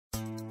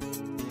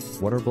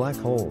What are black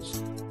holes?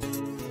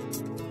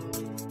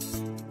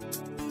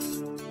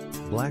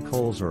 Black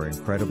holes are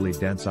incredibly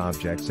dense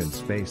objects in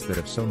space that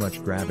have so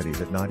much gravity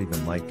that not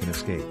even light can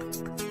escape.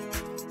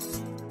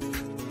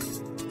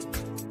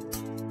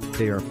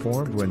 They are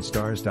formed when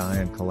stars die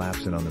and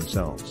collapse in on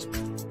themselves.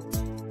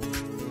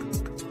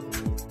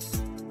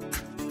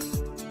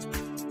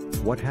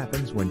 What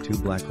happens when two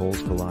black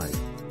holes collide?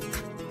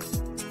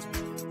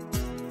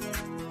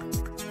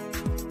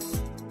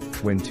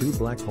 When two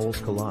black holes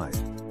collide,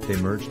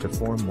 they merge to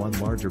form one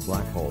larger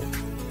black hole.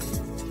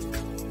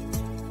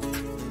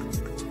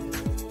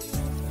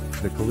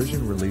 The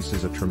collision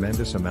releases a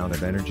tremendous amount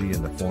of energy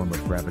in the form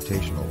of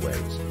gravitational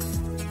waves.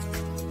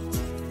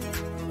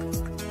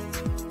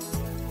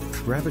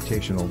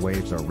 Gravitational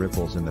waves are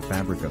ripples in the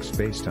fabric of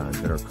spacetime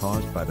that are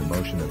caused by the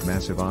motion of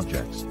massive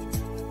objects.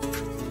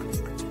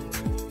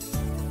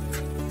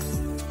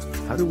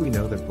 How do we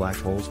know that black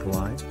holes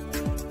collide?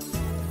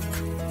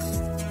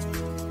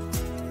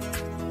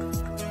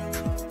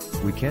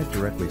 We can't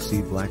directly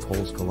see black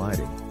holes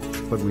colliding,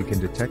 but we can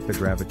detect the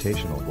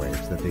gravitational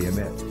waves that they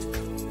emit.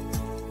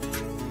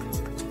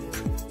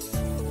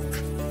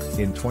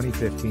 In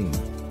 2015,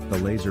 the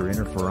Laser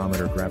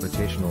Interferometer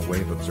Gravitational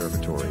Wave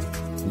Observatory,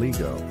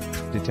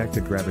 LIGO,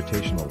 detected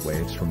gravitational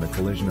waves from the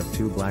collision of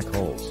two black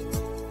holes.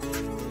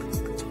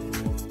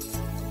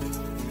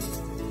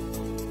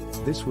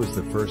 This was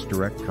the first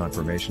direct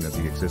confirmation of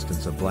the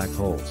existence of black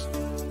holes.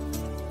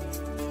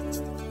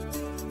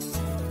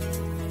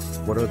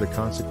 What are the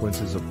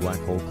consequences of black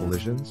hole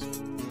collisions?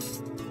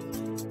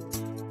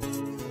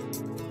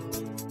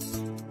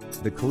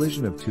 The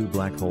collision of two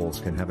black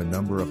holes can have a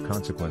number of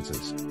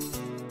consequences.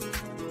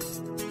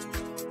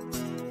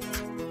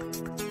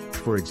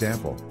 For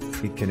example,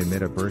 it can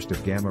emit a burst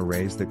of gamma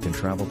rays that can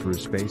travel through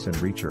space and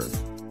reach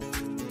Earth.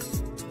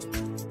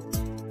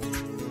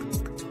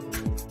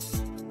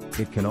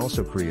 It can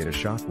also create a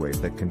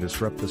shockwave that can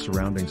disrupt the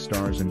surrounding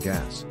stars and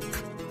gas.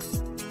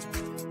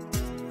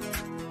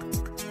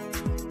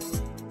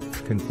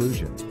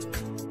 Conclusion.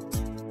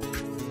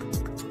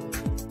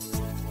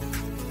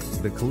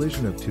 The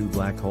collision of two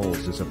black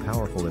holes is a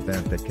powerful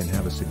event that can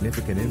have a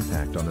significant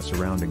impact on the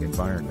surrounding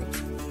environment.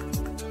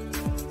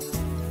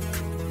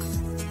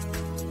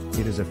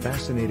 It is a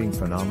fascinating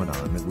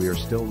phenomenon that we are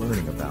still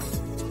learning about.